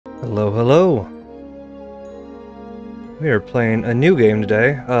Hello, hello. We are playing a new game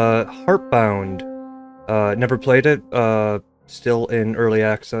today, Heartbound. Never played it, still in early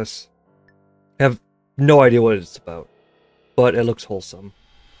access. Have no idea what it's about, but it looks wholesome.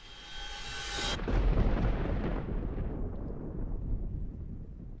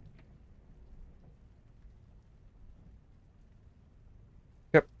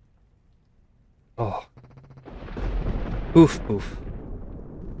 Yep. Oh. Poof, poof.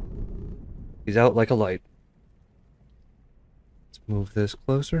 He's out like a light. Let's move this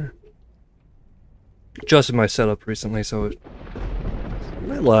closer. Adjusted my setup recently, so it's a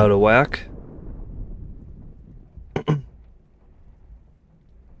little out of whack.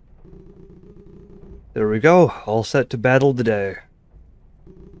 There we go, all set to battle today.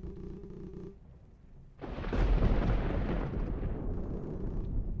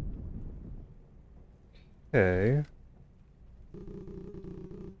 Okay.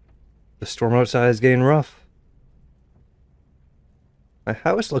 The storm outside is getting rough. My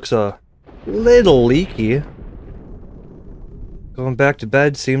house looks a little leaky. Going back to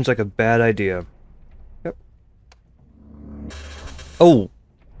bed seems like a bad idea. Yep. Oh!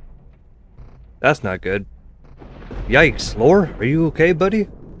 That's not good. Yikes, Lore, are you okay, buddy?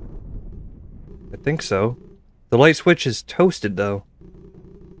 I think so. The light switch is toasted, though.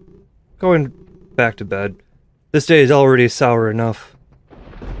 Going back to bed. This day is already sour enough.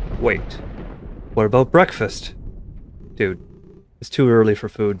 Wait. What about breakfast? Dude, it's too early for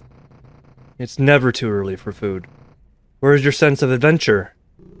food. It's never too early for food. Where's your sense of adventure?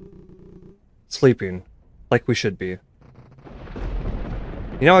 Sleeping. Like we should be.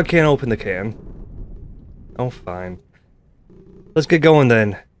 You know I can't open the can. Oh, fine. Let's get going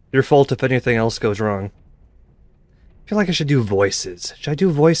then. Your fault if anything else goes wrong. I feel like I should do voices. Should I do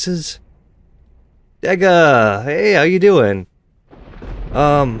voices? Dega! Hey, how you doing?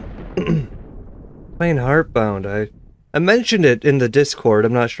 Playing Heartbound. I mentioned it in the Discord.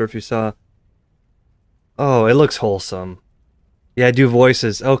 I'm not sure if you saw. Oh, it looks wholesome. Yeah, I do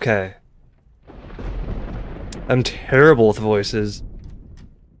voices. Okay. I'm terrible with voices.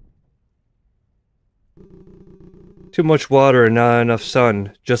 Too much water and not enough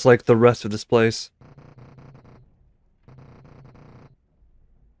sun, just like the rest of this place.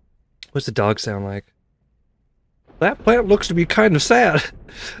 What's the dog sound like? That plant looks to be kind of sad.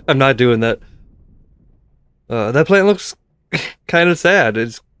 I'm not doing that. That plant looks kind of sad.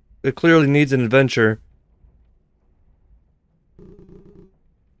 It clearly needs an adventure.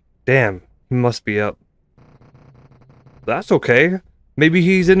 Damn, he must be up. That's okay. Maybe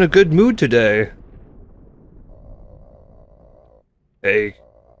he's in a good mood today. Hey.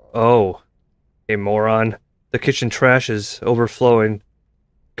 Oh. Hey, moron. The kitchen trash is overflowing.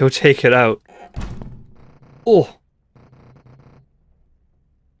 Go take it out. Oh.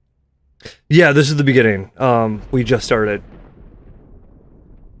 Yeah, this is the beginning. We just started.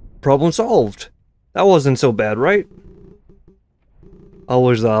 Problem solved. That wasn't so bad, right?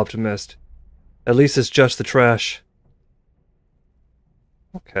 Always the optimist. At least it's just the trash.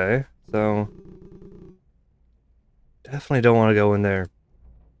 Okay, so... Definitely don't want to go in there.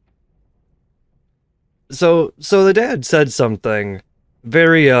 So the dad said something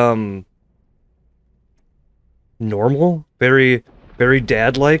very, normal? Very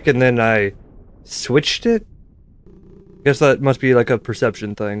dad-like, and then I switched it? Guess that must be like a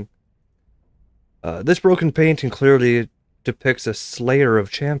perception thing. This broken painting clearly depicts a slayer of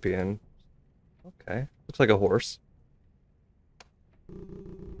champion. Okay, looks like a horse.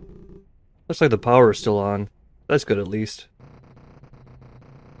 Looks like the power is still on. That's good at least.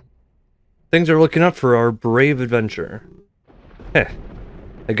 Things are looking up for our brave adventure. Heh,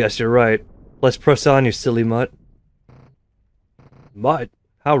 I guess you're right. Let's press on, you silly mutt. Mutt?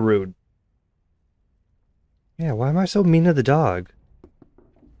 How rude. Yeah, why am I so mean to the dog?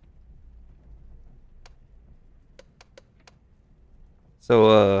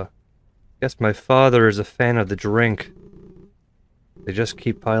 So, guess my father is a fan of the drink. They just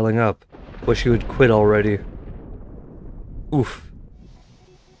keep piling up. Wish he would quit already. Oof.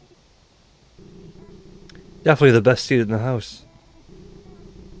 Definitely the best seat in the house.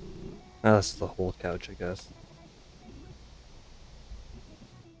 Ah, that's the whole couch, I guess.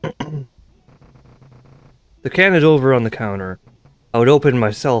 The can is over on the counter. I would open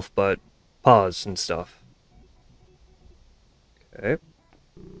myself, but pause and stuff. Okay.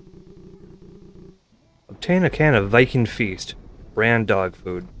 Obtain a can of Viking Feast. Brand dog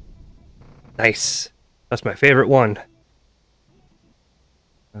food. Nice. That's my favorite one.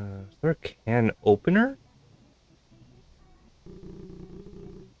 Is there a can opener?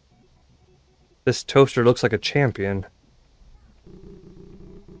 This toaster looks like a champion.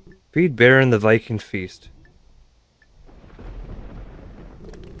 Feed Baron the Viking feast.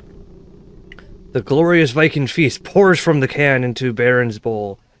 The glorious Viking feast pours from the can into Baron's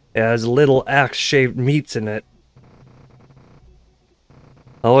bowl. It has little axe-shaped meats in it.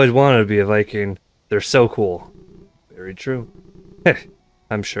 I always wanted to be a Viking. They're so cool. Very true. Heh,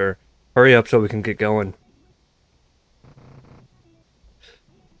 I'm sure. Hurry up so we can get going.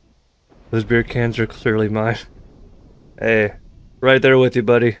 Those beer cans are clearly mine. Hey, right there with you,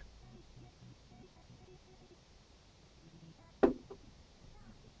 buddy.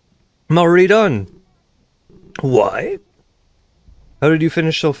 I'm already done. What? How did you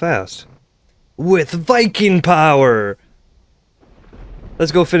finish so fast? With Viking power!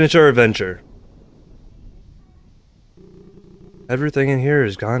 Let's go finish our adventure. Everything in here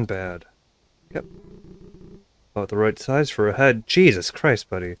has gone bad. Yep. About the right size for a head. Jesus Christ,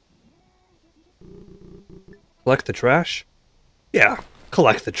 buddy. Collect the trash? Yeah,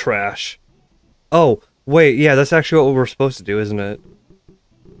 collect the trash. Oh, wait, yeah, that's actually what we're supposed to do, isn't it?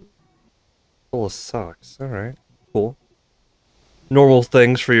 Full of socks. Alright, cool. Normal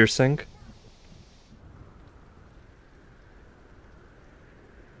things for your sink.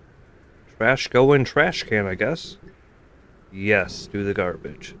 Trash go in trash can, I guess. Yes, do the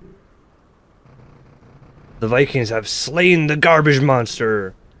garbage. The Vikings have slain the garbage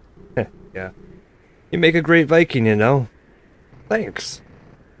monster! Yeah. You make a great Viking, you know. Thanks.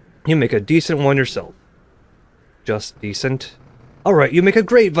 You make a decent one yourself. Just decent? Alright, you make a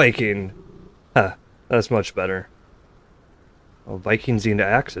great Viking! Huh, that's much better. Oh, Vikings into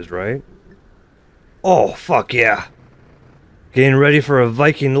axes, right? Oh, fuck yeah! Getting ready for a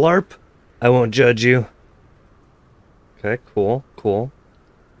Viking LARP? I won't judge you. Okay, cool, cool.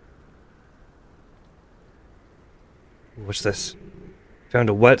 What's this? Found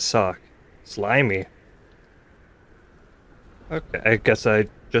a wet sock. Slimy. Okay, I guess I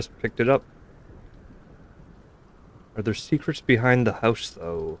just picked it up. Are there secrets behind the house,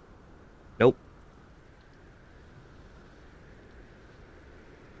 though? Nope.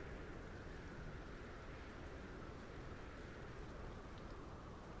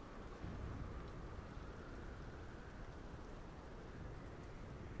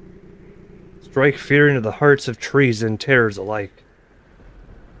 Strike fear into the hearts of trees and terrors alike.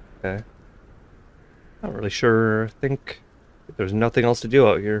 Okay. Not really sure. I think there's nothing else to do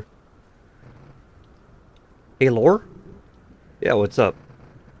out here. Hey, Lore? Yeah, what's up?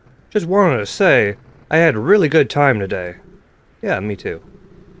 Just wanted to say, I had a really good time today. Yeah, me too.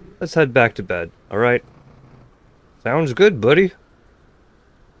 Let's head back to bed, alright? Sounds good, buddy.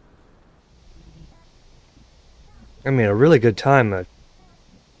 I mean, a really good time.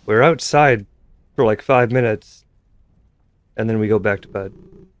 We're outside for like 5 minutes, and then we go back to bed.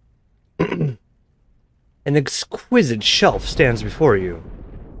 An exquisite shelf stands before you.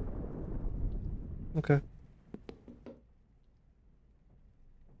 Okay.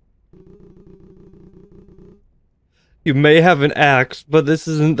 You may have an axe, but this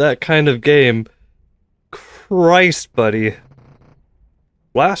isn't that kind of game. Christ, buddy.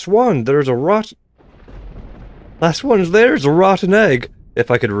 Last one, there's a rot... Last one's there's a rotten egg.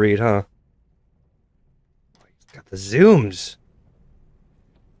 If I could read, huh? Got the zooms.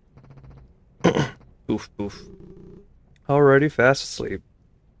 Boof, boof. Already fast asleep.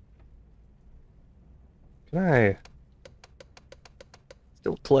 Can I...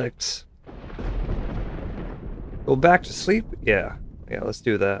 Still clicks. Go back to sleep? Yeah. Yeah, let's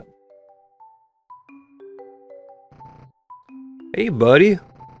do that. Hey, buddy.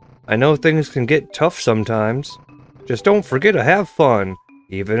 I know things can get tough sometimes. Just don't forget to have fun,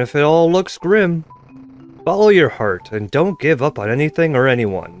 even if it all looks grim. Follow your heart, and don't give up on anything or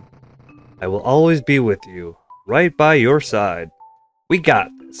anyone. I will always be with you, right by your side. We got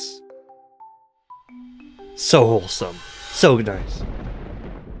this. So wholesome. So nice.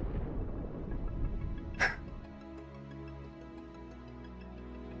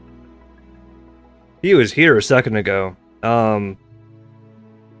 He was here a second ago.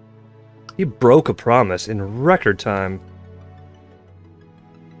 He broke a promise in record time.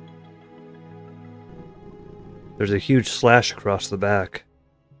 There's a huge slash across the back.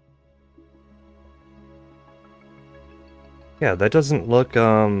 Yeah, that doesn't look,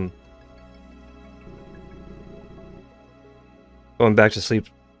 going back to sleep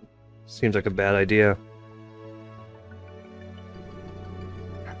seems like a bad idea.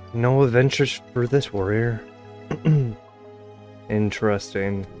 No adventures for this warrior.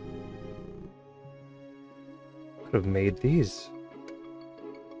 Interesting. Could have made these.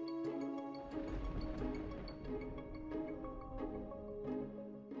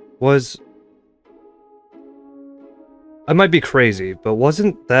 I might be crazy, but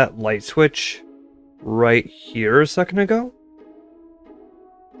wasn't that light switch right here a second ago?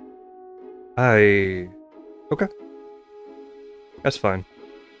 Okay. That's fine.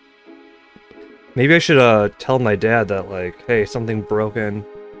 Maybe I should, tell my dad that, like, hey, something broken.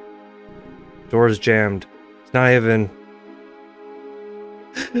 Door is jammed. It's not even...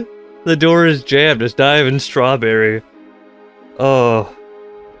 The door is jammed. It's not even strawberry. Oh.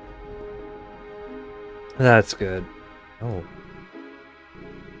 That's good. Oh.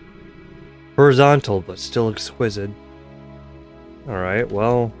 Horizontal, but still exquisite. Alright,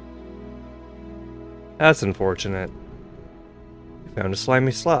 well... That's unfortunate. We found a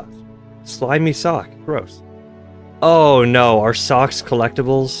slimy slot. Slimy sock. Gross. Oh no, are socks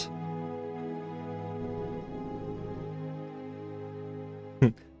collectibles?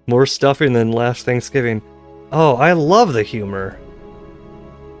 More stuffing than last Thanksgiving. Oh, I love the humor.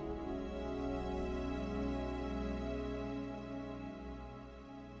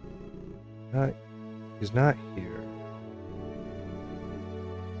 He's not here.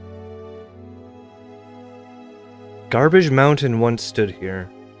 Garbage Mountain once stood here.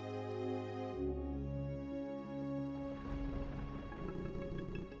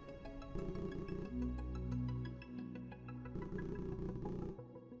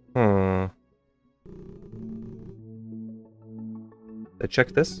 Huh. I check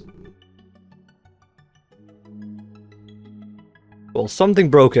this? Well, something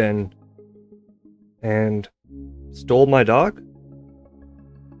broke in and stole my dog?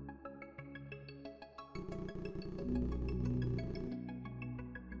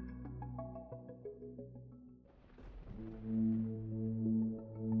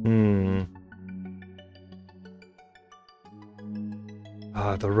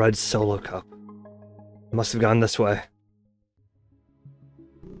 Ah, the red solo cup. Must have gone this way.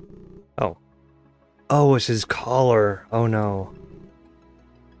 Oh. Oh, it's his collar. Oh no.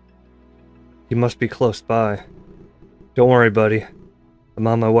 He must be close by. Don't worry, buddy. I'm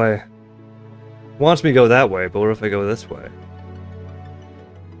on my way. He wants me to go that way, but what if I go this way?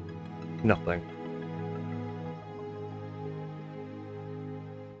 Nothing.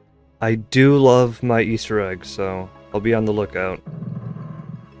 I do love my Easter eggs, so I'll be on the lookout.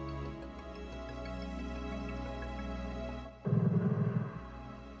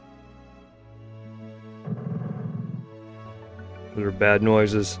 Those are bad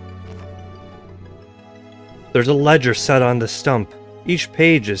noises. There's a ledger set on the stump. Each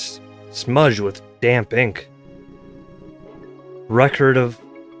page is smudged with damp ink. Record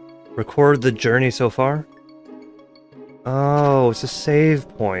the journey so far? Oh, it's a save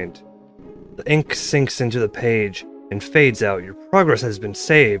point. The ink sinks into the page and fades out. Your progress has been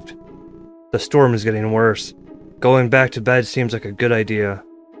saved. The storm is getting worse. Going back to bed seems like a good idea.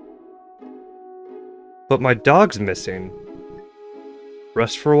 But my dog's missing.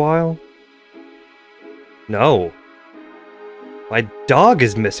 Rest for a while? No. My dog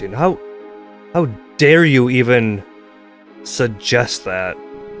is missing. How dare you even suggest that?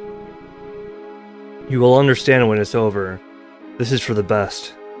 You will understand when it's over. This is for the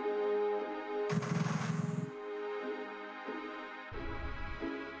best.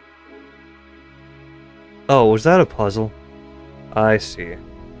 Oh, was that a puzzle? I see.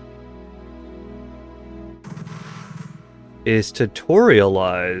 Is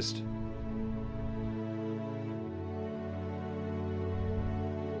tutorialized.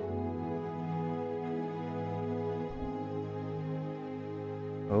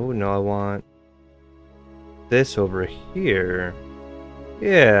 Oh, no, I want this over here.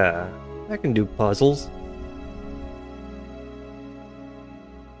 Yeah, I can do puzzles.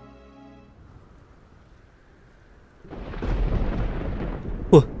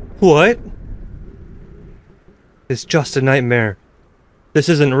 What? It's just a nightmare. This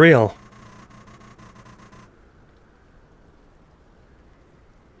isn't real.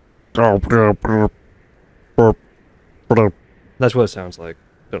 That's what it sounds like.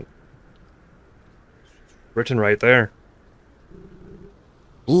 Written right there.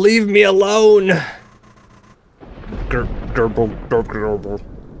 Leave me alone! Gerbil.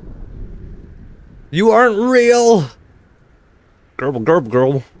 You aren't real!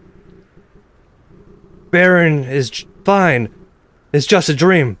 Gerbil. Baron is fine. It's just a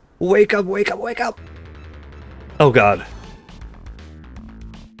dream. Wake up. Oh god.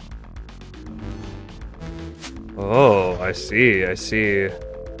 Oh, I see.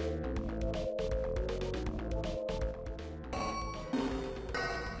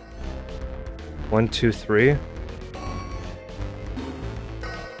 1, 2, 3.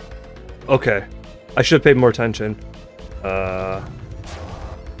 Okay. I should have paid more attention.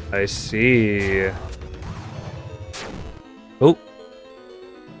 I see.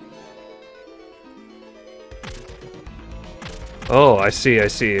 Oh, I see, I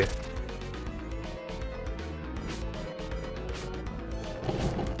see.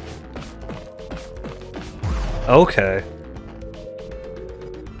 Okay.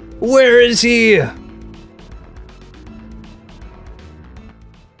 Where is he?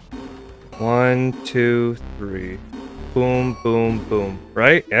 1, 2, 3. Boom, boom, boom.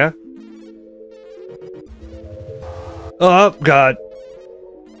 Right? Yeah? Oh, God.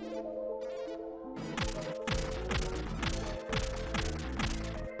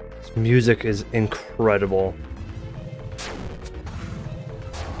 This music is incredible.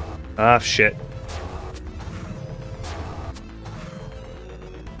 Ah, shit.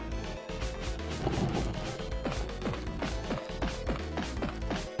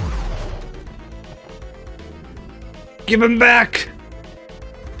 Give him back!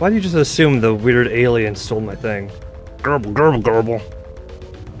 Why do you just assume the weird alien stole my thing? Gurble, gurble, gurble.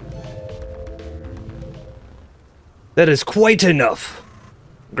 That is quite enough.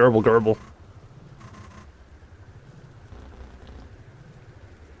 Gurble, gurble.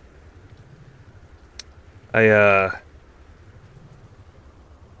 I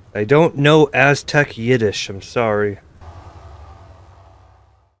don't know Aztec Yiddish, I'm sorry.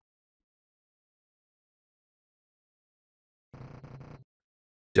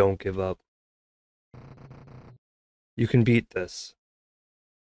 Don't give up. You can beat this.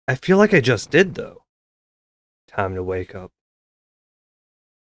 I feel like I just did, though. Time to wake up.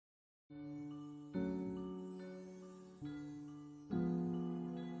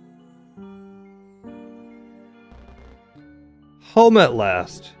 Home at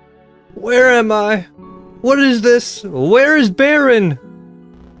last. Where am I? What is this? Where is Baron?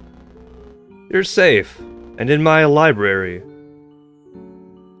 You're safe, and in my library.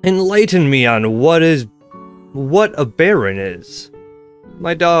 Enlighten me on what a Baron is.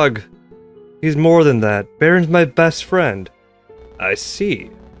 My dog. He's more than that. Baron's my best friend. I see.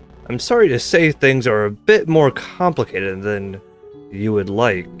 I'm sorry to say things are a bit more complicated than you would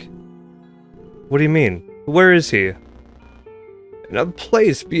like. What do you mean? Where is he? In a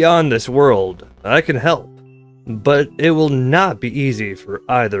place beyond this world. I can help. But it will not be easy for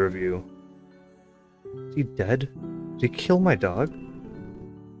either of you. Is he dead? Did he kill my dog?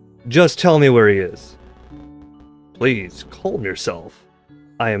 Just tell me where he is. Please, calm yourself.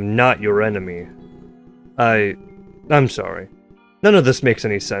 I am not your enemy. I'm sorry. None of this makes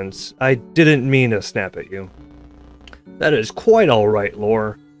any sense. I didn't mean to snap at you. That is quite alright,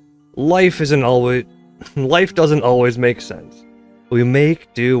 Lore. Life doesn't always make sense. We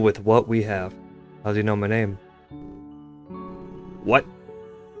make do with what we have. How do you know my name? What?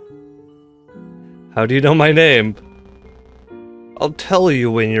 How do you know my name? I'll tell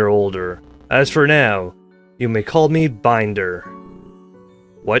you when you're older. As for now, you may call me Binder.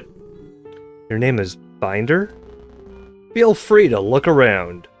 What? Your name is Binder? Feel free to look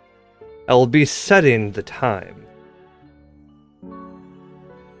around. I will be setting the time.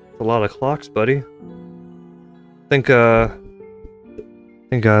 A lot of clocks, buddy. Think got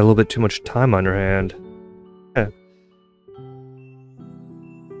a little bit too much time on your hand.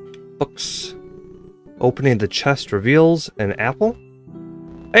 Books. Opening the chest reveals an apple?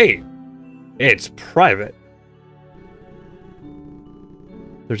 Hey! It's private.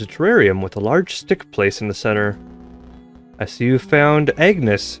 There's a terrarium with a large stick placed in the center. I see you found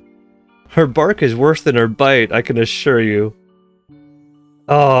Agnes. Her bark is worse than her bite, I can assure you.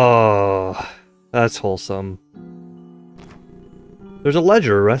 Oh, that's wholesome. There's a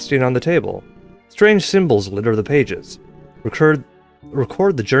ledger resting on the table. Strange symbols litter the pages. Record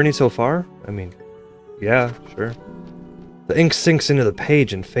the journey so far? I mean, yeah, sure. The ink sinks into the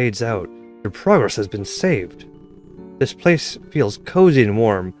page and fades out. Your progress has been saved. This place feels cozy and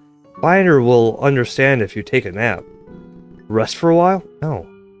warm. Binder will understand if you take a nap. Rest for a while? No.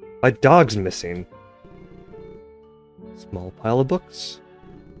 My dog's missing. Small pile of books.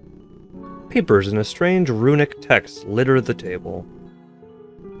 Papers in a strange runic text litter the table.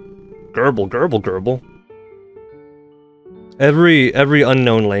 Gurble, gurble, gurble. Every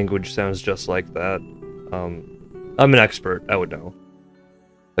unknown language sounds just like that. I'm an expert, I would know.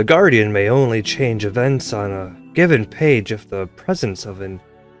 A guardian may only change events on a given page if the presence of an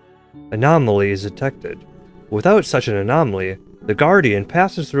anomaly is detected. Without such an anomaly, the guardian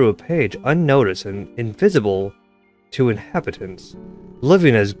passes through a page unnoticed and invisible to inhabitants.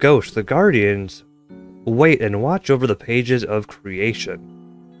 Living as ghosts, the guardians wait and watch over the pages of creation.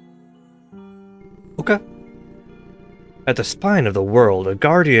 Okay. At the spine of the world, a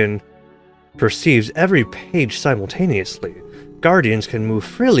guardian perceives every page simultaneously. Guardians can move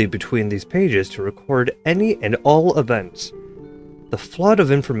freely between these pages to record any and all events. The flood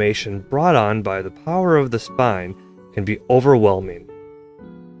of information brought on by the power of the spine can be overwhelming.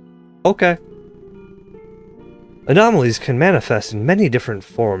 Okay. Anomalies can manifest in many different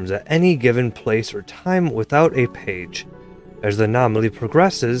forms at any given place or time without a page. As the anomaly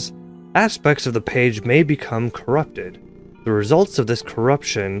progresses, aspects of the page may become corrupted. The results of this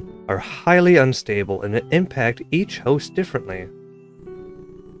corruption are highly unstable and impact each host differently.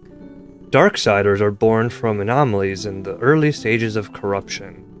 Darksiders are born from anomalies in the early stages of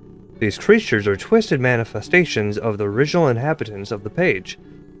corruption. These creatures are twisted manifestations of the original inhabitants of the page.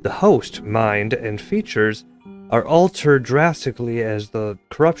 The host, mind, and features are altered drastically as the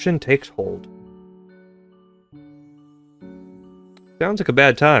corruption takes hold. Sounds like a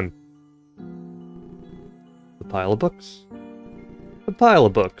bad time. The pile of books. The pile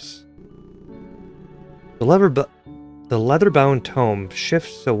of books. The leather-bound tome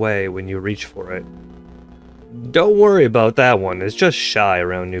shifts away when you reach for it. Don't worry about that one, it's just shy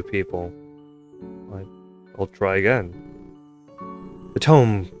around new people. I'll try again. The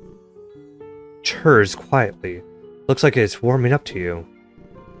tome churs quietly. Looks like it's warming up to you.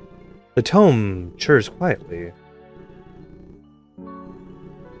 The tome churs quietly.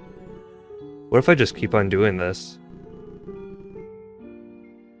 What if I just keep on doing this?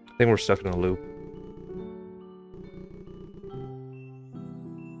 I think we're stuck in a loop.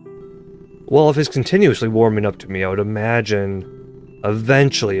 Well, if it's continuously warming up to me, I would imagine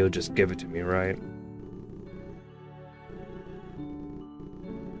eventually it'll just give it to me, right?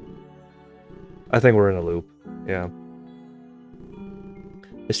 I think we're in a loop, yeah.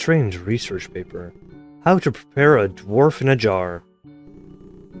 A strange research paper. How to prepare a dwarf in a jar.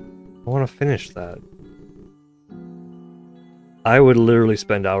 I want to finish that. I would literally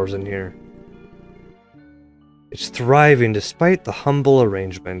spend hours in here. It's thriving despite the humble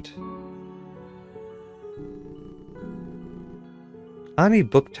arrangement. Ani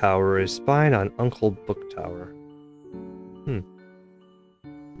Book Tower is spying on Uncle Book Tower.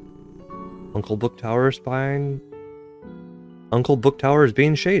 Uncle Book Tower is spying... Uncle Book Tower is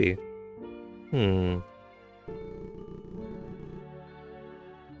being shady. The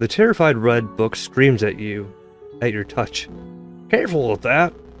terrified red book screams at you, at your touch. Careful with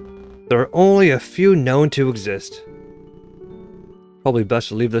that. There are only a few known to exist. Probably best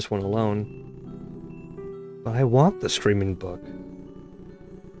to leave this one alone. But I want the screaming book.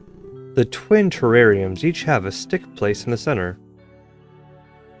 The twin terrariums each have a stick placed in the center.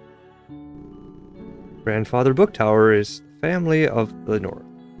 Grandfather Book Tower is family of the north.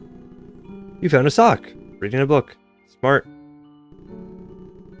 You found a sock. Reading a book. Smart.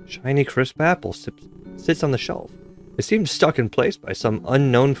 Shiny crisp apple sits on the shelf. It seems stuck in place by some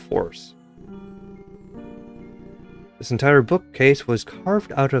unknown force. This entire bookcase was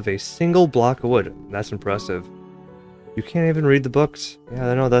carved out of a single block of wood. That's impressive. You can't even read the books. Yeah,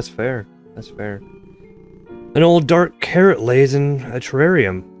 I know, that's fair. That's fair. An old dark carrot lays in a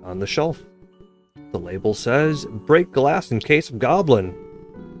terrarium on the shelf. The label says, break glass in case of goblin.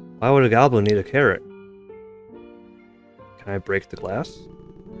 Why would a goblin need a carrot? Can I break the glass?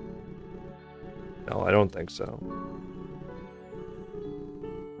 No, I don't think so.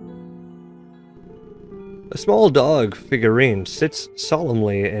 A small dog figurine sits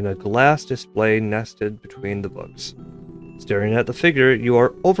solemnly in a glass display nested between the books. Staring at the figure, you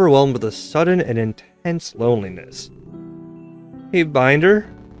are overwhelmed with a sudden and intense loneliness. Hey, Binder.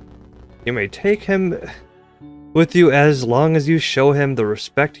 You may take him with you as long as you show him the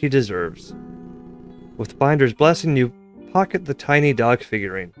respect he deserves. With Binder's blessing, you pocket the tiny dog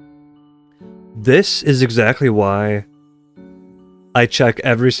figurine. This is exactly why I check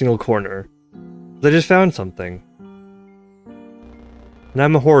every single corner. I just found something. And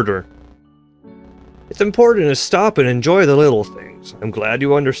I'm a hoarder. It's important to stop and enjoy the little things. I'm glad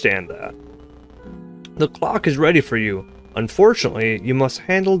you understand that. The clock is ready for you. Unfortunately, you must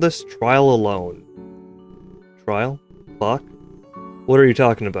handle this trial alone. Trial? Clock? What are you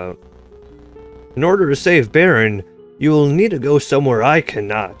talking about? In order to save Baron, you will need to go somewhere I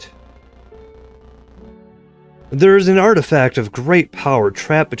cannot. There is an artifact of great power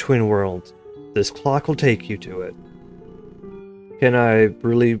trapped between worlds. This clock will take you to it. Can I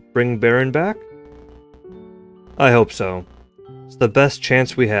really bring Baron back? I hope so. It's the best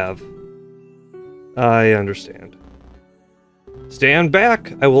chance we have. I understand. Stand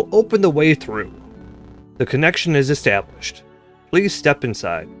back. I will open the way through. The connection is established. Please step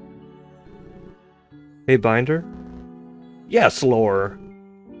inside. Hey, Binder? Yes, Lore.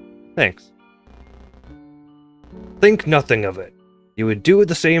 Thanks. Think nothing of it. You would do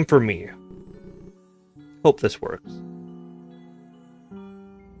the same for me. Hope this works.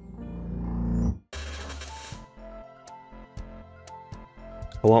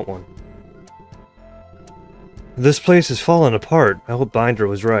 I want one. This place is falling apart. I hope Binder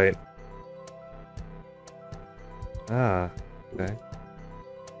was right. Ah, okay.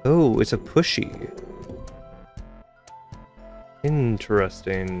 Oh, it's a pushy.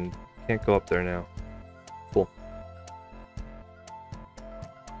 Interesting. Can't go up there now. Cool.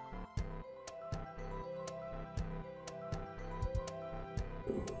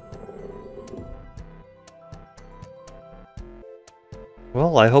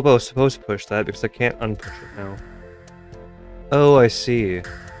 Well, I hope I was supposed to push that because I can't unpush it now. Oh, I see.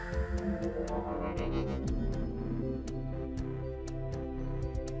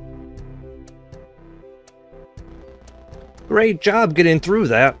 Great job getting through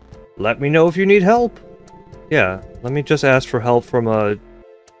that. Let me know if you need help. Yeah, let me just ask for help from a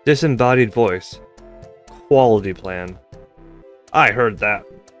disembodied voice. Quality plan. I heard that.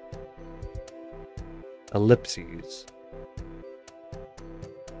 Ellipses.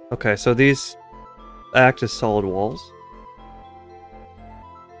 Okay, so these act as solid walls.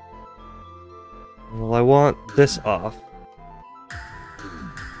 Well, I want this off.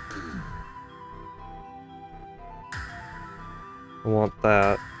 I want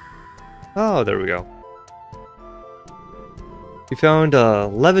that. Oh, there we go. We found a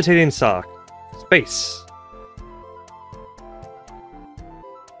levitating sock. Space.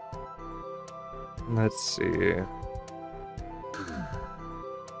 Let's see.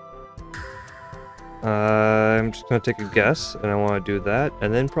 I'm just gonna take a guess, and I want to do that,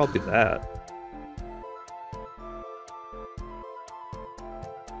 and then probably that.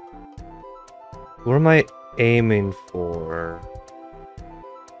 What am I aiming for?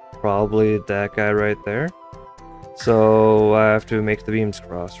 Probably that guy right there. So I have to make the beams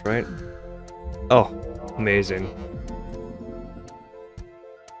cross, right? Oh, amazing.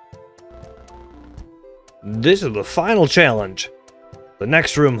 This is the final challenge. The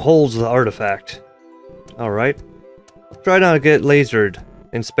next room holds the artifact. Alright. Try not to get lasered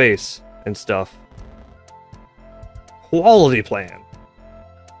in space and stuff. Quality plan.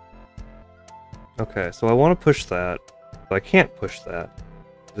 Okay, so I want to push that, but I can't push that.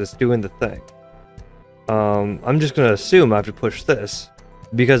 It's doing the thing. I'm just gonna assume I have to push this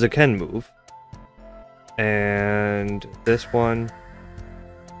because it can move. And this one.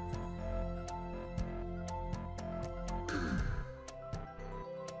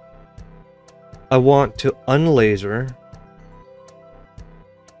 I want to unlaser.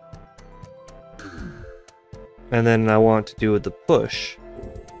 And then I want to do the push.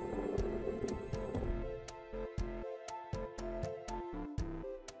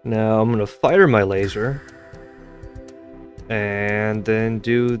 Now I'm gonna fire my laser. And then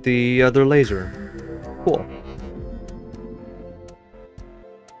do the other laser. Cool.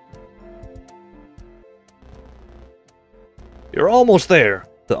 You're almost there.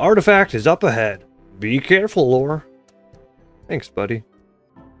 The artifact is up ahead. Be careful, Lore. Thanks, buddy.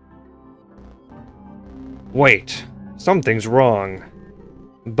 Wait. Something's wrong.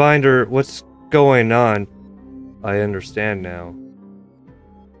 Binder, what's going on? I understand now.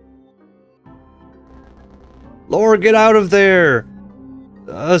 Lore, get out of there!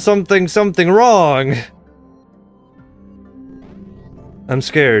 Something wrong! I'm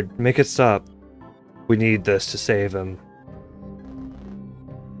scared. Make it stop. We need this to save him.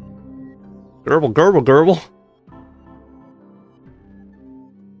 Gerbil, gerbil, gerbil.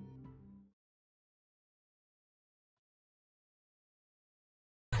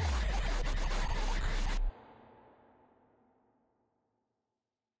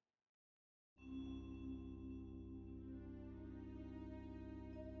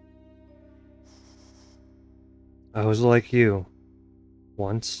 I was like you.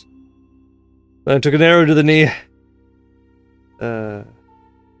 Once. Then I took an arrow to the knee.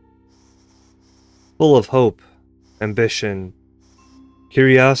 Full of hope, ambition,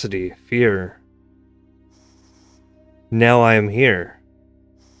 curiosity, fear. Now I am here.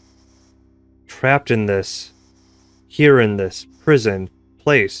 Trapped in this, here in this prison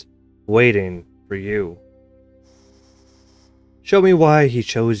place, waiting for you. Show me why he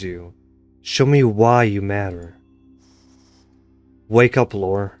chose you. Show me why you matter. Wake up,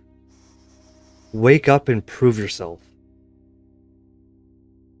 Lore. Wake up and prove yourself.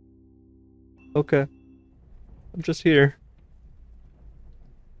 Okay. I'm just here.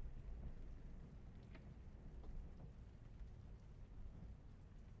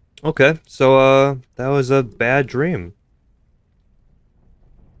 Okay, so, that was a bad dream.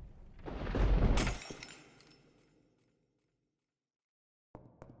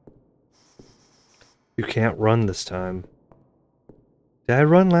 You can't run this time. Did I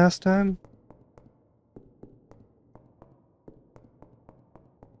run last time?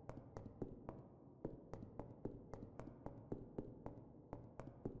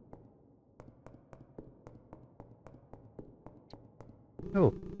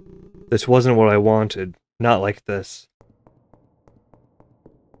 Oh, this wasn't what I wanted. Not like this.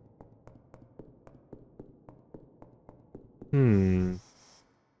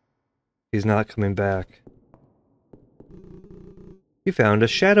 He's not coming back. You found a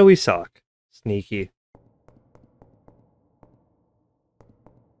shadowy sock. Sneaky.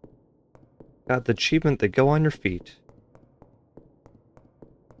 Got the achievement that go on your feet.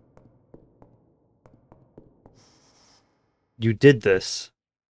 You did this.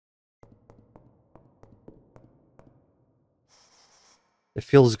 It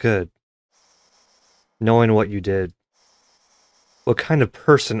feels good. Knowing what you did. What kind of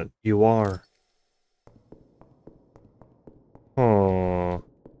person you are. Oh.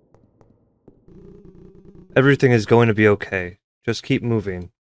 Everything is going to be okay. Just keep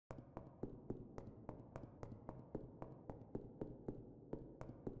moving.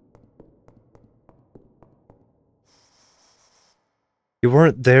 You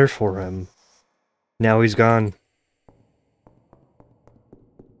weren't there for him. Now he's gone.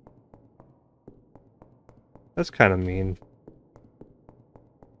 That's kind of mean.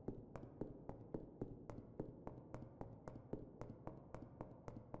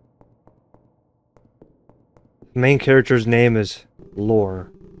 The main character's name is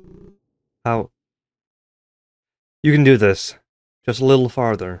Lore. How? You can do this. Just a little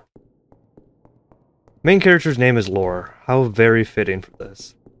farther. Main character's name is Lore. How very fitting for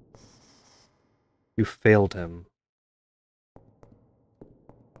this. You failed him.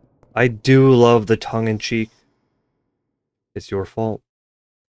 I do love the tongue-in-cheek. It's your fault.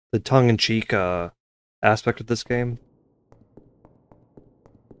 The tongue-in-cheek, aspect of this game.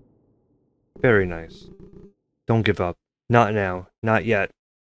 Very nice. Don't give up. Not now. Not yet.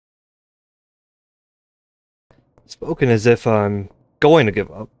 Spoken as if I'm going to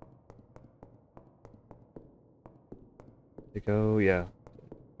give up. They go, yeah.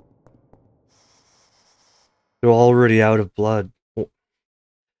 You're already out of blood.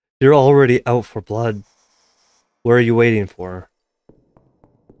 You're already out for blood. What are you waiting for?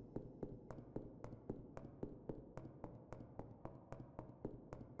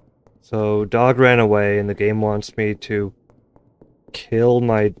 So, dog ran away and the game wants me to kill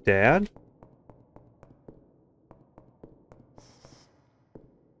my dad?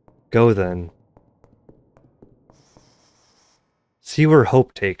 Go then. See where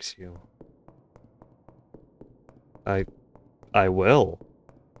hope takes you. I will.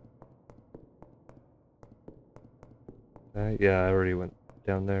 Yeah, I already went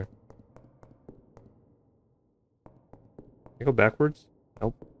down there. Can I go backwards?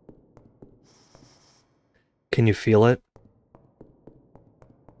 Nope. Can you feel it?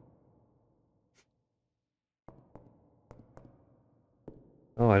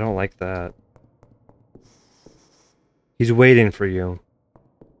 Oh, I don't like that. He's waiting for you.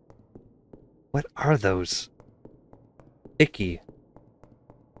 What are those? Icky.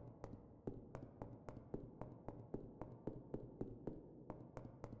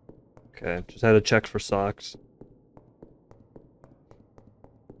 Okay, just had to check for socks.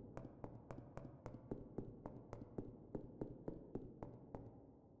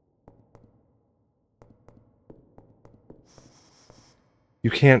 You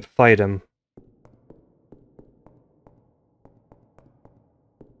can't fight him.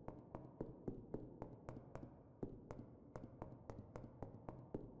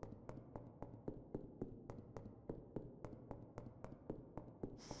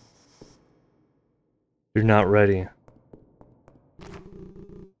 You're not ready.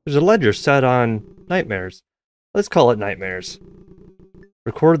 There's a ledger set on nightmares. Let's call it nightmares.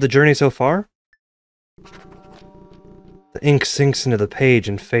 Record the journey so far? The ink sinks into the page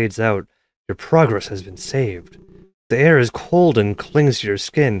and fades out. Your progress has been saved. The air is cold and clings to your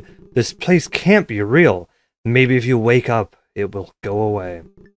skin. This place can't be real. Maybe if you wake up, it will go away.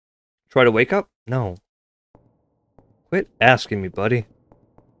 Try to wake up? No. Quit asking me, buddy.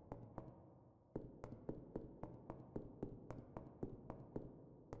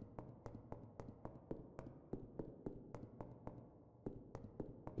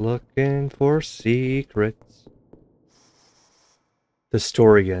 Looking for secrets. The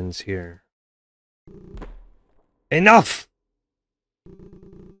story ends here. Enough!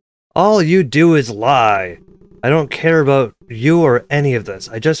 All you do is lie. I don't care about you or any of this.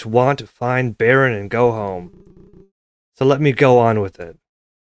 I just want to find Baron and go home. So let me go on with it.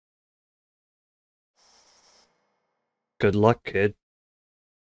 Good luck, kid.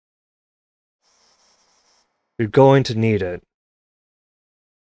 You're going to need it.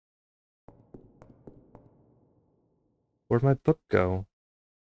 Where'd my book go?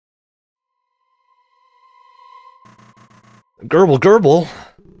 Gerbil, gerbil!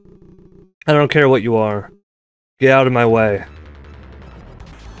 I don't care what you are. Get out of my way.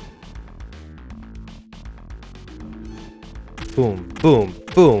 Boom, boom,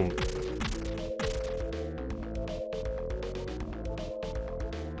 boom.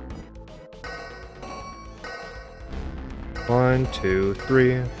 One, two,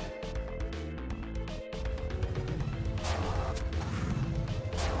 three.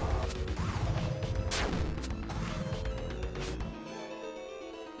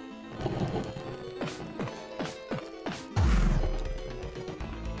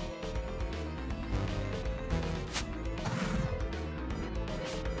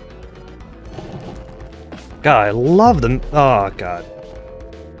 God, I love them. Oh, God.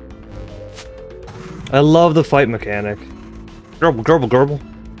 I love the fight mechanic. Gerbil, gerbil, gerbil.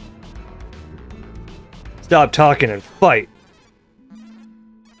 Stop talking and fight.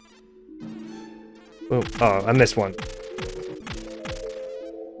 Oh, I missed one.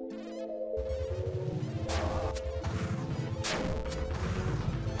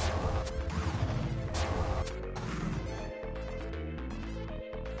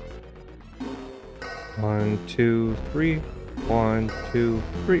 One, two, three. One, two,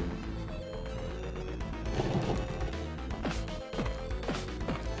 three.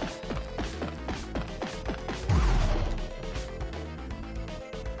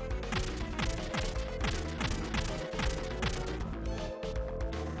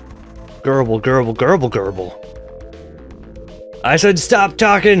 Gerbil, gerbil, gerbil, gerbil. I said stop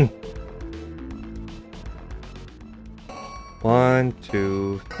talking! One,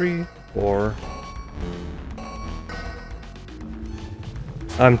 two, three, four.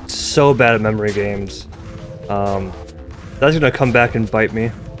 I'm so bad at memory games. That's gonna come back and bite me.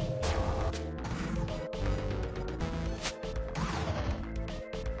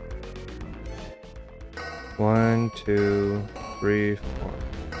 One, two, three, four.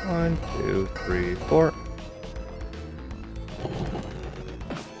 One, two, three, four.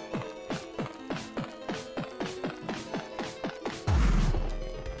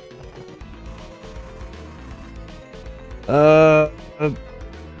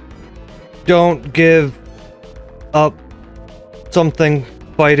 Don't give up something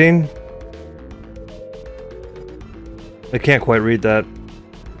fighting. I can't quite read that.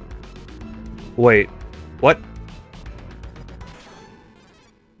 Wait, what?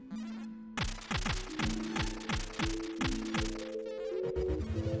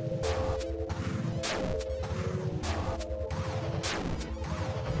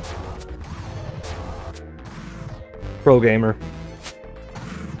 Pro gamer.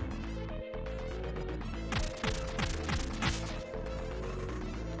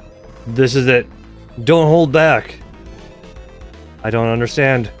 This is it. Don't hold back. I don't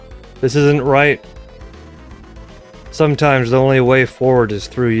understand. This isn't right. Sometimes the only way forward is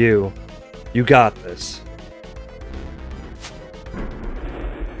through you. You got this.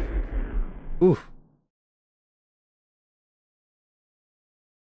 Ooh.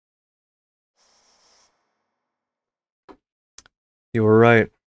 You were right.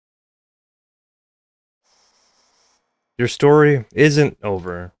 Your story isn't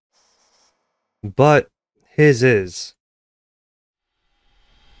over. But his is.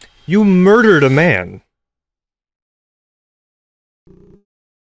 You murdered a man.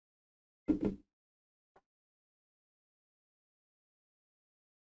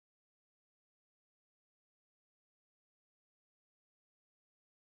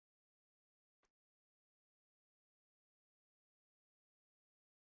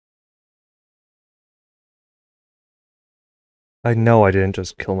 I know I didn't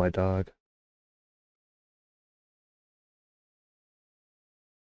just kill my dog.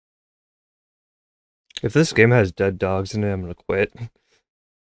 If this game has dead dogs in it, I'm gonna quit.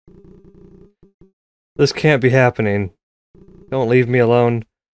 This can't be happening. Don't leave me alone.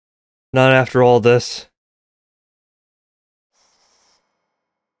 Not after all this.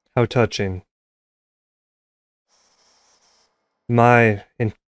 How touching. Am I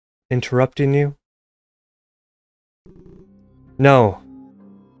interrupting you? No.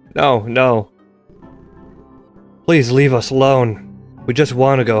 No, no. Please leave us alone. We just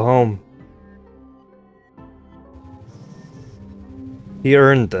want to go home. He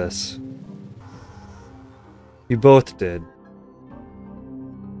earned this. You both did.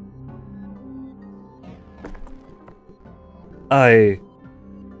 I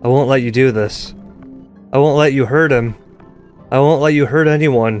won't let you do this. I won't let you hurt him. I won't let you hurt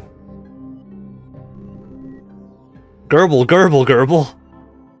anyone. Gerbil, gerbil, gerbil.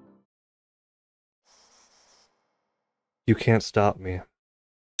 You can't stop me.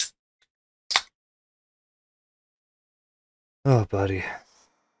 Oh, buddy.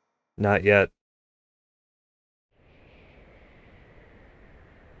 Not yet.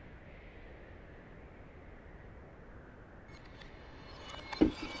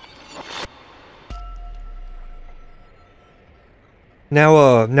 Now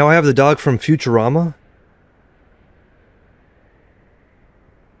I have the dog from Futurama.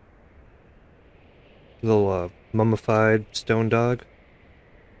 Little, mummified stone dog.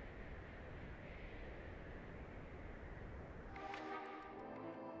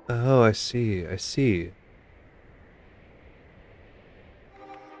 Oh, I see, I see.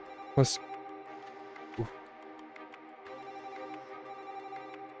 Let's...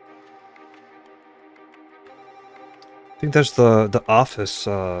 I think that's the Office,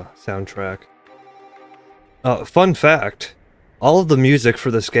 soundtrack. Fun fact, all of the music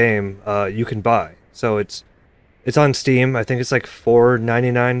for this game, you can buy. So it's on Steam. I think it's like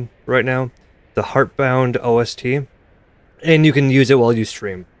 $4.99 right now. The Heartbound OST. And you can use it while you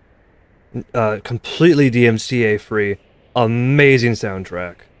stream. Completely DMCA free. Amazing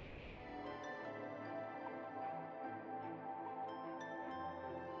soundtrack.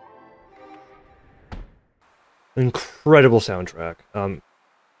 Incredible soundtrack.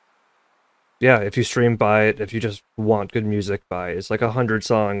 Yeah, if you stream, buy it. If you just want good music, buy it. It's like 100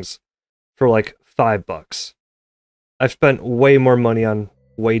 songs for like $5. I've spent way more money on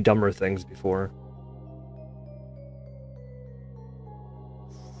way dumber things before.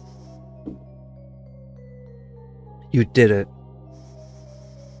 You did it.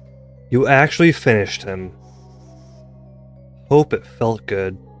 You actually finished him. Hope it felt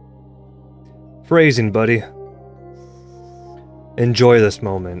good. Phrasing, buddy. Enjoy this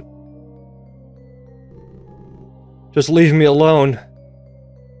moment. Just leave me alone.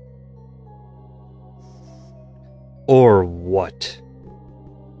 Or what?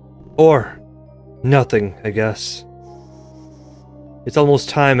 Or nothing, I guess. It's almost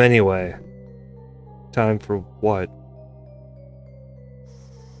time anyway. Time for what?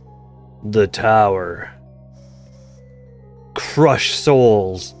 The tower. Crush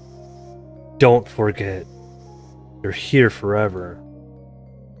souls. Don't forget. You're here forever.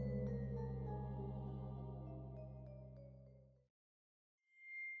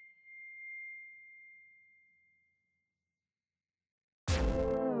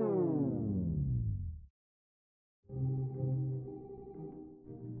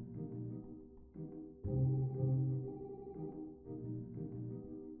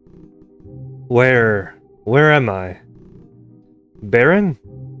 Where am I? Baron?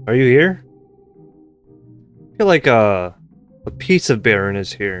 Are you here? I feel like a piece of Baron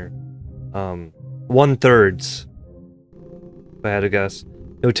is here. 1/3. If I had to guess.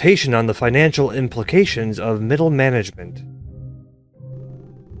 Notation on the financial implications of middle management.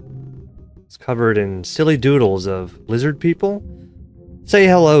 It's covered in silly doodles of lizard people. Say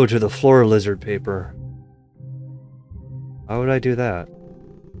hello to the floor lizard paper. How would I do that?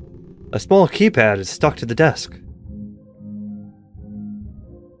 A small keypad is stuck to the desk.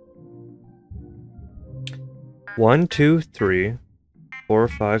 One, 2, 3, 4,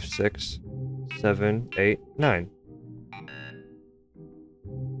 5, 6, 7, 8, 9.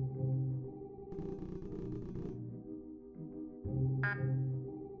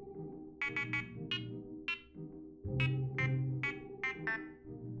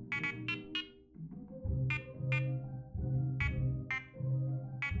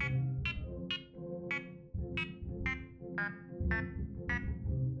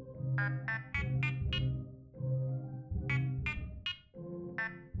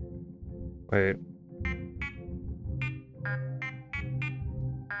 Wait.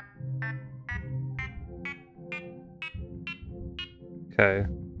 Okay.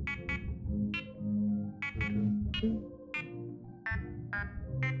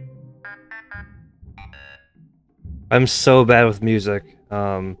 I'm so bad with music.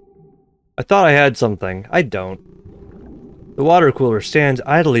 I thought I had something. I don't. The water cooler stands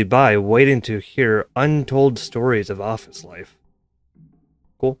idly by, waiting to hear untold stories of office life.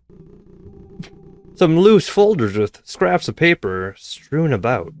 Cool. Some loose folders with scraps of paper strewn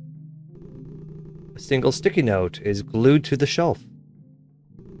about. A single sticky note is glued to the shelf.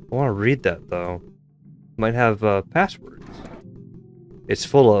 I want to read that, though. Might have passwords. It's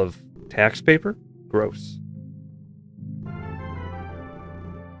full of tax paper? Gross.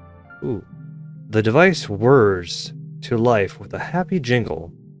 Ooh. The device whirs to life with a happy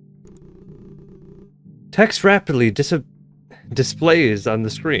jingle. Text rapidly displays on the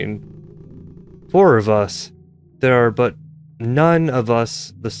screen. 4 of us. There are but none of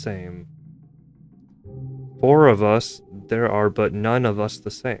us the same. 4 of us. There are but none of us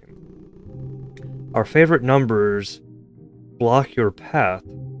the same. Our favorite numbers block your path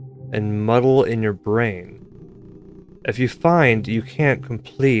and muddle in your brain. If you find you can't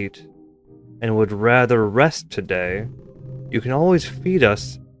complete and would rather rest today, you can always feed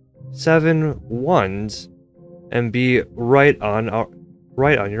us 7 ones and be right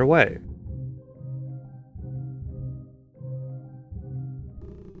on your way.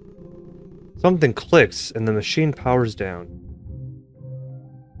 Something clicks and the machine powers down.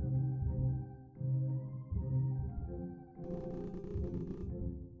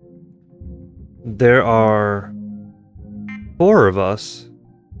 There are 4 of us,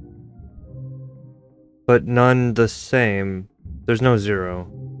 but none the same. There's no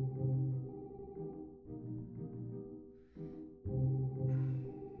 0.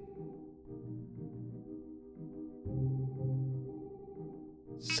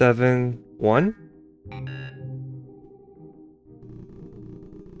 Seven, 1?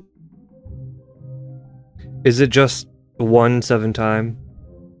 Is it just 1 7 time?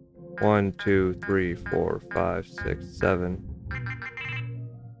 1, 2, 3, 4, 5, 6, 7.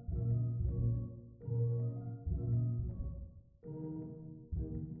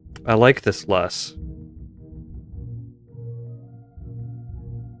 I like this less.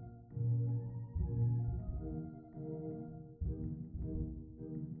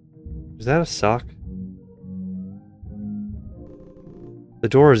 Is that a sock? The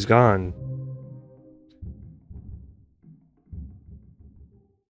door is gone.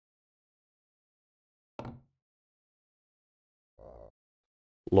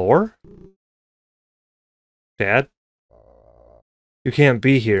 Lore? Dad? You can't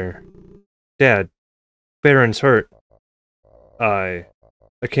be here. Dad, Baron's hurt. I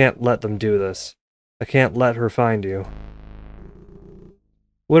can't let them do this. I can't let her find you.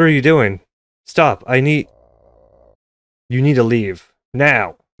 What are you doing? Stop, You need to leave.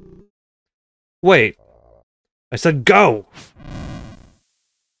 Now! Wait! I said go!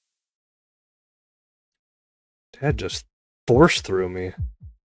 Dad just forced through me.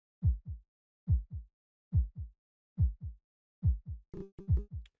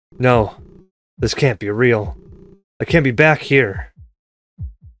 No, this can't be real. I can't be back here.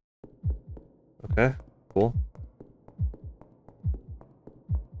 Okay, cool.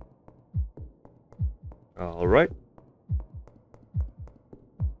 Alright.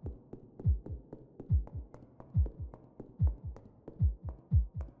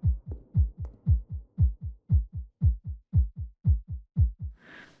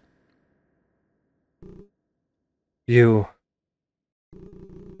 You...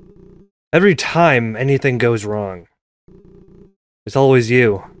 Every time anything goes wrong, it's always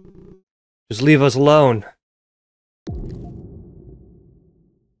you. Just leave us alone.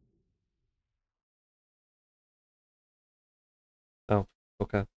 Oh,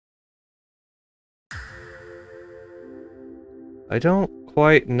 okay. I don't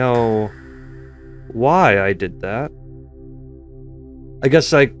quite know why I did that. I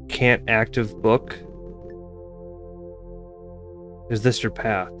guess I can't active book. Is this your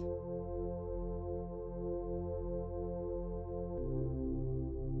path?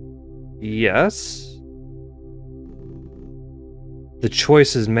 Yes. The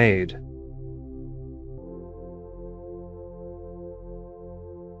choice is made.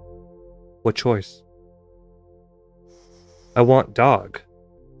 What choice? I want dog.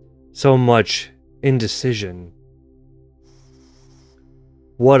 So much indecision.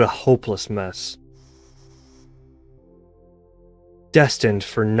 What a hopeless mess. Destined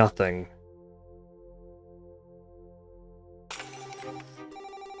for nothing.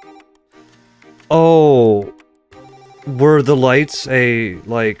 Oh, were the lights a,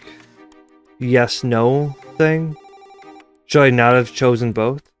 like, yes-no thing? Should I not have chosen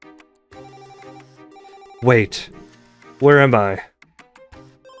both? Wait, where am I?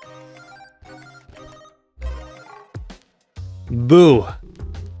 Boo!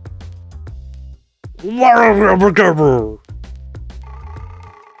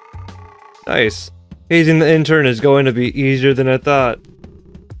 Nice. Hazing the intern is going to be easier than I thought.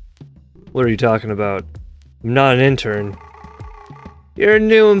 What are you talking about? I'm not an intern. You're a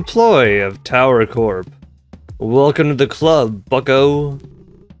new employee of Tower Corp. Welcome to the club, bucko.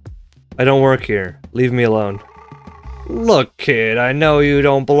 I don't work here. Leave me alone. Look, kid, I know you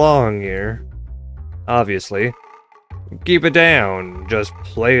don't belong here. Obviously. Keep it down. Just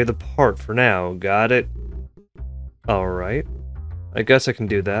play the part for now, got it? Alright. I guess I can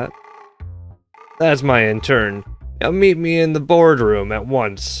do that. That's my intern. Now meet me in the boardroom at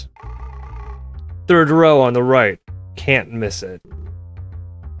once. 3rd row on the right. Can't miss it.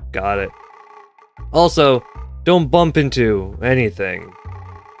 Got it. Also, don't bump into anything.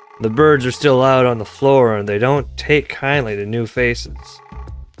 The birds are still out on the floor and they don't take kindly to new faces.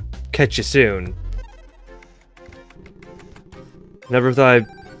 Catch you soon. Never thought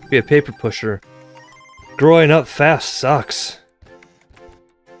I'd be a paper pusher. Growing up fast sucks.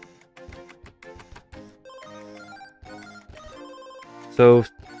 So,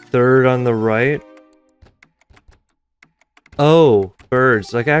 third on the right? Oh,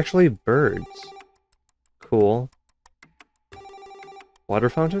 birds. Like, actually birds. Cool. Water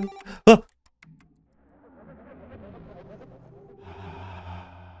fountain? Ah!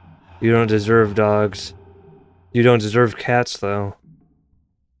 You don't deserve dogs. You don't deserve cats, though.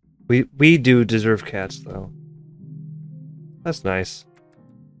 We do deserve cats, though. That's nice.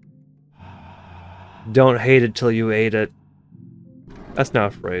 Don't hate it till you ate it. That's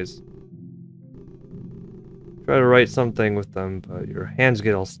not a phrase. Try to write something with them, but your hands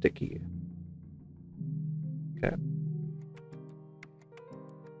get all sticky. Okay.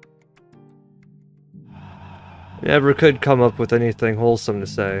 Never could come up with anything wholesome to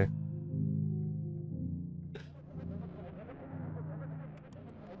say.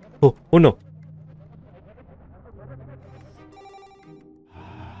 Oh no.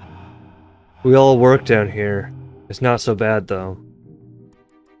 We all work down here. It's not so bad though.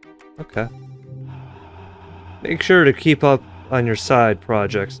 Okay. Make sure to keep up on your side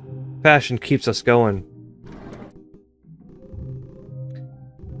projects. Passion keeps us going.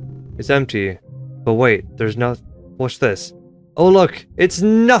 It's empty. But wait, there's no... What's this? Oh look, it's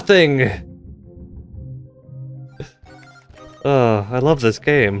nothing! I love this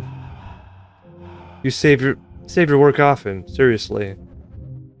game. You save your work often, seriously.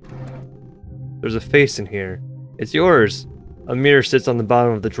 There's a face in here. It's yours. A mirror sits on the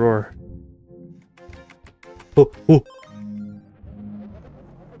bottom of the drawer. Oh.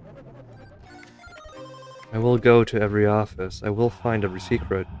 I will go to every office. I will find every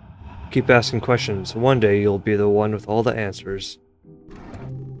secret. Keep asking questions. One day you'll be the one with all the answers.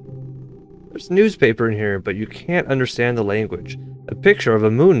 There's a newspaper in here, but you can't understand the language. A picture of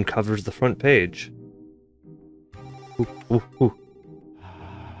a moon covers the front page. Ooh.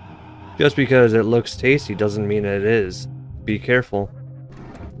 Just because it looks tasty doesn't mean it is. Be careful.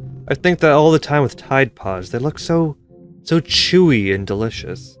 I think that all the time with Tide Pods. They look so chewy and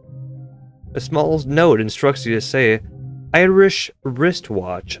delicious. A small note instructs you to say Irish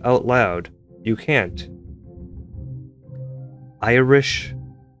wristwatch out loud. You can't. Irish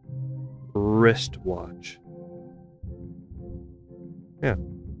wristwatch. Yeah.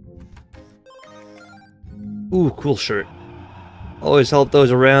 Ooh, cool shirt. Always help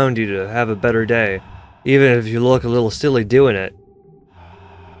those around you to have a better day, even if you look a little silly doing it.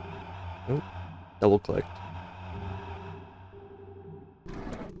 Oh, double clicked.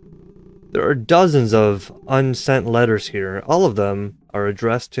 There are dozens of unsent letters here. All of them are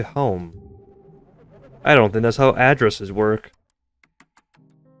addressed to home. I don't think that's how addresses work.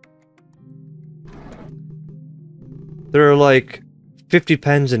 There are like 50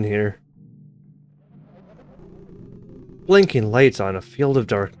 pens in here. Blinking lights on a field of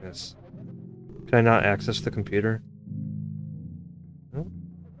darkness. Can I not access the computer? No?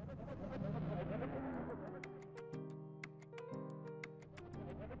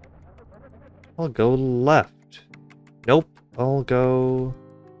 I'll go left. Nope. I'll go...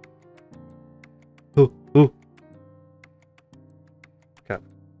 Ooh. Okay.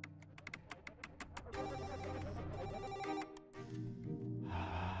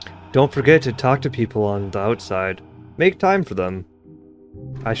 Don't forget to talk to people on the outside. Make time for them.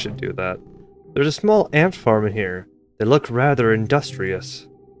 I should do that. There's a small ant farm in here. They look rather industrious.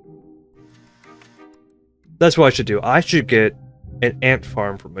 That's what I should do. I should get an ant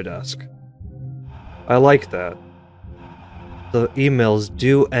farm for my desk. I like that. The emails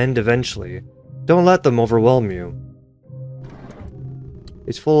do end eventually. Don't let them overwhelm you.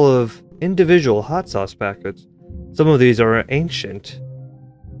 It's full of individual hot sauce packets. Some of these are ancient.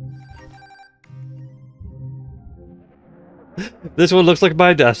 This one looks like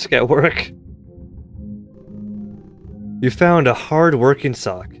my desk at work. You found a hard-working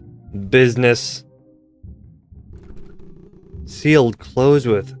sock. Business. Sealed closed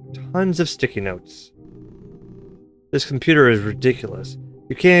with tons of sticky notes. This computer is ridiculous.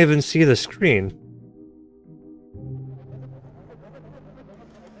 You can't even see the screen.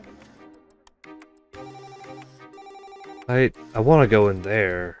 I want to go in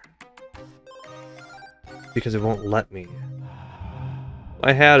there. Because it won't let me.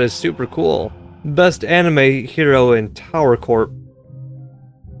 My hat is super cool. Best anime hero in Tower Corp.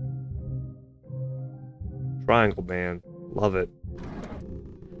 Triangle Man. Love it.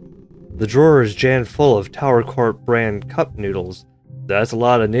 The drawer is jammed full of Tower Corp brand cup noodles. That's a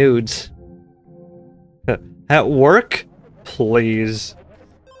lot of nudes. At work? Please.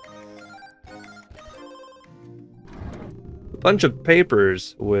 A bunch of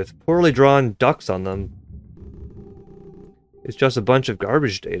papers with poorly drawn ducks on them. It's just a bunch of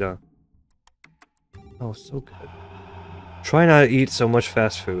garbage data. Oh, so good. Try not to eat so much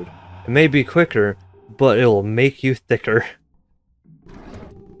fast food. It may be quicker, but it'll make you thicker.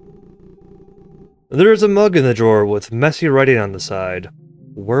 There's a mug in the drawer with messy writing on the side.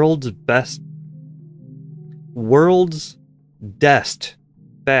 World's best. World's best.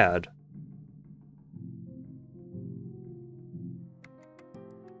 Bad.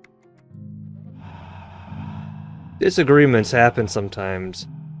 Disagreements happen sometimes.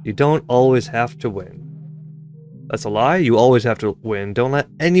 You don't always have to win. That's a lie. You always have to win. Don't let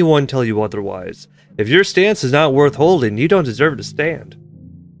anyone tell you otherwise. If your stance is not worth holding, you don't deserve to stand.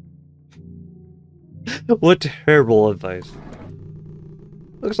 What terrible advice.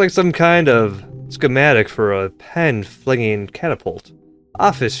 Looks like some kind of schematic for a pen-flinging catapult.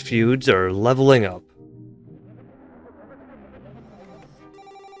 Office feuds are leveling up.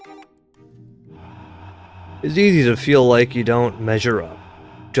 It's easy to feel like you don't measure up.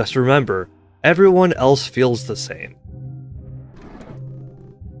 Just remember, everyone else feels the same.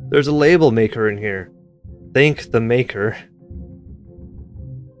 There's a label maker in here. Thank the maker.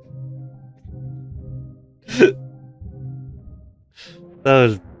 That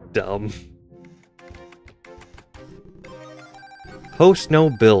was dumb. Post no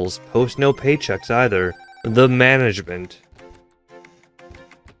bills, post no paychecks either. The management.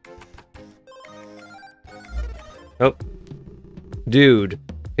 Oh. Dude,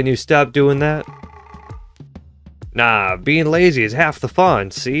 can you stop doing that? Nah, being lazy is half the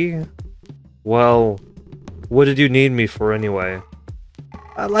fun, see? Well, what did you need me for anyway?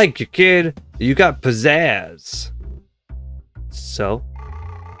 I like you, kid. You got pizzazz. So?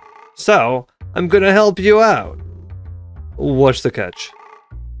 So, I'm gonna help you out. What's the catch?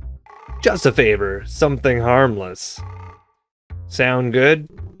 Just a favor, something harmless. Sound good?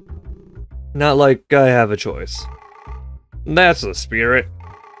 Not like I have a choice. That's the spirit.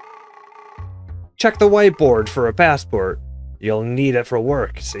 Check the whiteboard for a passport. You'll need it for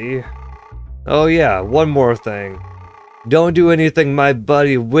work, see? Oh yeah, one more thing. Don't do anything my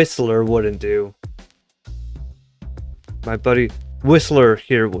buddy Whistler wouldn't do. My buddy Whistler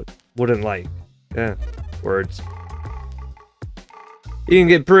here wouldn't like. Yeah, words. You can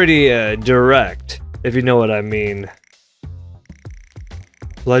get pretty direct, if you know what I mean.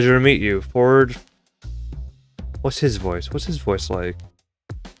 Pleasure to meet you, Ford. What's his voice? What's his voice like?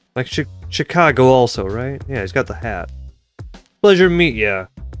 Like Chicago also, right? Yeah, he's got the hat. Pleasure to meet ya.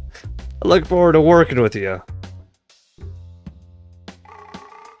 I look forward to working with you.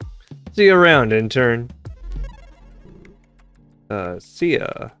 See you around, intern. See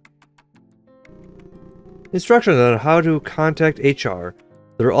ya. Instructions on how to contact HR.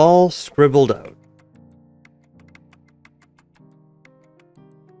 They're all scribbled out.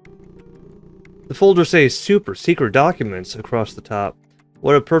 The folders say super secret documents across the top.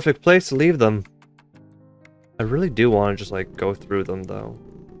 What a perfect place to leave them. I really do want to just like go through them though.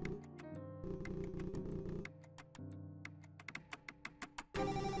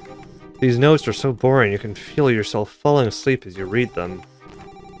 These notes are so boring you can feel yourself falling asleep as you read them.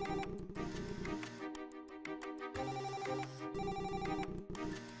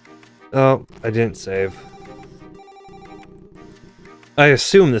 Oh, I didn't save. I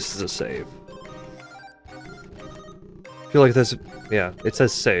assume this is a save. I feel like this... Yeah, it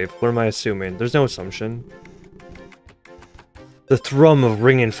says save. What am I assuming? There's no assumption. The thrum of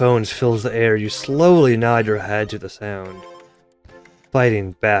ringing phones fills the air. You slowly nod your head to the sound.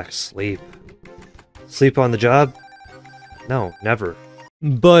 Fighting back sleep. Sleep on the job? No, never.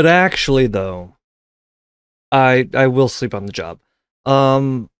 But actually, though, I will sleep on the job.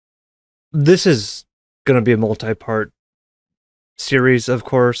 This is gonna be a multi-part series, of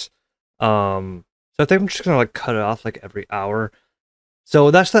course. So I think I'm just gonna like cut it off like every hour. So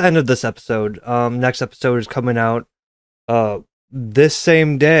that's the end of this episode. Next episode is coming out this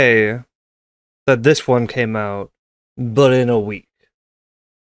same day that this one came out, but in a week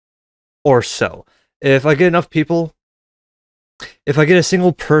or so. If I get enough people, if I get a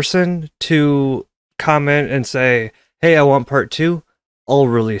single person to comment and say, hey, I want part 2, I'll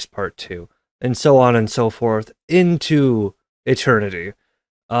release part 2, and so on and so forth into eternity.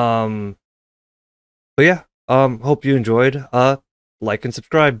 But yeah, hope you enjoyed. Like and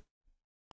subscribe.